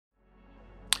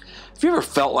Have you ever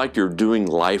felt like you're doing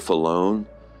life alone?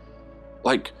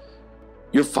 Like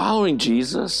you're following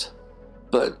Jesus,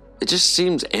 but it just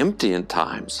seems empty at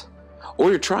times. Or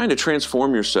you're trying to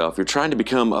transform yourself. You're trying to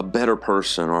become a better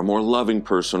person or a more loving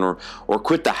person or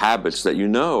quit the habits that you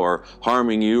know are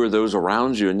harming you or those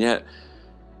around you, and yet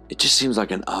it just seems like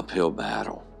an uphill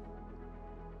battle.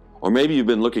 Or maybe you've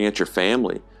been looking at your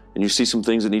family and you see some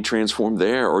things that need transformed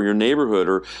there, or your neighborhood,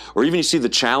 or even you see the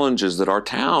challenges that our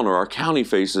town or our county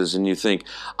faces, and you think,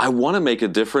 I want to make a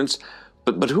difference,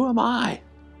 but who am I?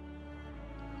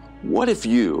 What if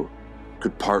you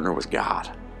could partner with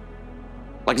God?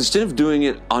 Like instead of doing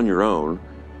it on your own,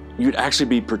 you'd actually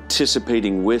be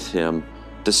participating with Him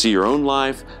to see your own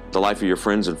life, the life of your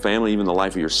friends and family, even the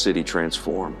life of your city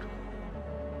transformed.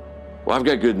 Well, I've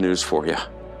got good news for you.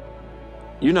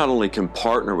 You not only can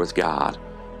partner with God,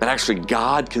 but actually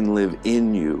God can live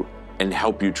in you and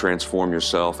help you transform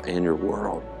yourself and your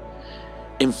world.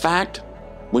 In fact,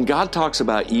 when God talks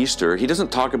about Easter, He doesn't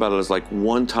talk about it as like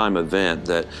one-time event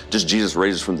that just Jesus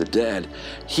raises from the dead.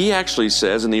 He actually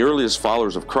says, and the earliest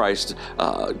followers of Christ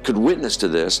could witness to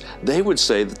this, they would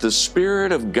say that the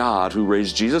Spirit of God who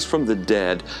raised Jesus from the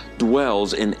dead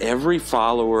dwells in every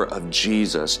follower of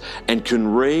Jesus and can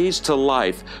raise to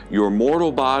life your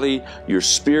mortal body, your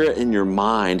spirit, and your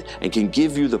mind, and can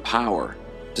give you the power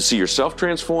to see yourself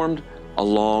transformed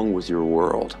along with your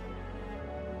world.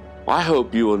 I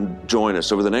hope you will join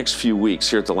us over the next few weeks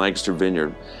here at the Lancaster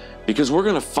Vineyard, because we're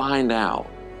going to find out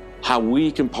how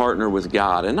we can partner with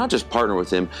God, and not just partner with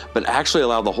Him, but actually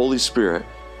allow the Holy Spirit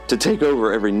to take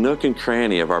over every nook and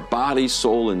cranny of our body,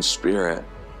 soul, and spirit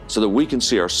so that we can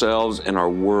see ourselves and our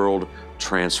world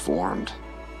transformed.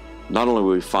 Not only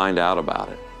will we find out about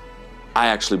it, I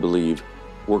actually believe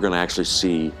we're going to actually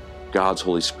see God's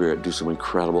Holy Spirit do some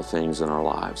incredible things in our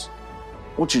lives.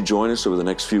 Won't you join us over the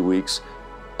next few weeks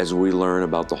as we learn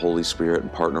about the Holy Spirit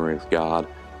and partnering with God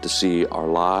to see our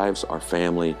lives, our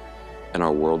family, and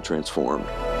our world transformed?